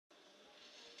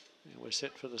And we're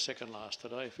set for the second last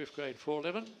today, 5th grade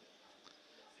 411.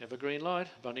 Have a green light.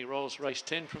 Bunny rolls race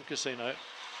 10 from Casino.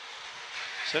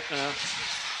 Set now.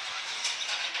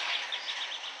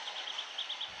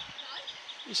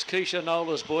 This Keisha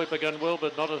Nola's boy begun well,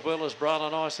 but not as well as Brown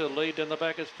and Ice. The lead in the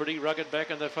back is pretty rugged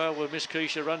back in the field with Miss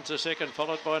Keisha runs to second,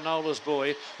 followed by Nola's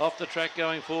boy. Off the track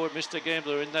going forward, Mr.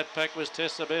 Gambler. In that pack was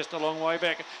Tess the Best a long way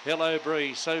back. Hello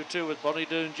Bree. So too with Bonnie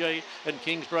Doon G and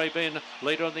Kingsbury Ben.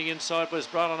 Leader on the inside was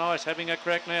Brown and Ice. Having a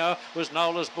crack now was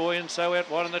Nola's boy, and so out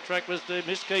wide on the track was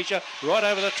Miss Keisha. Right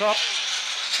over the top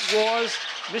was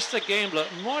Mr. Gambler.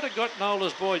 Might have got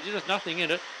Nola's boy, there's nothing in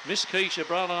it. Miss Keisha,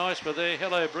 Brown and Ice were there.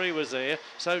 Hello Bree was there.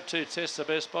 So too Tess the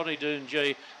Best, Bonnie Doon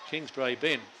G, Kingsbury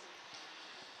Ben.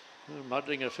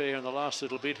 Muddling affair in the last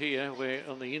little bit here, where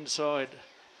on the inside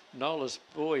Nola's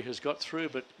boy has got through,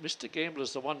 but Mr.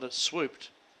 Gambler's the one that swooped.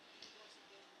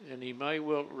 And he may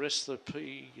well rest the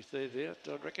P there.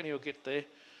 I reckon he'll get there.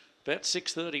 About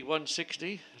 6:30,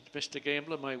 160. Mr.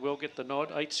 Gambler may well get the nod.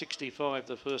 8:65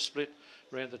 the first split,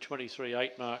 around the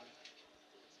 23.8 mark.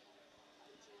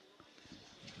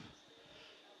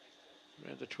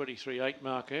 Around the 23.8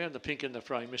 mark there, and the pink in the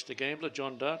frame. Mr. Gambler,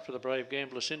 John Dart for the Brave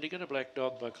Gambler Syndicate. A black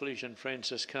dog by Collision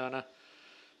Franciscana.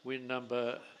 Win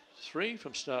number 3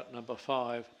 from start number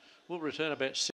 5. Will return about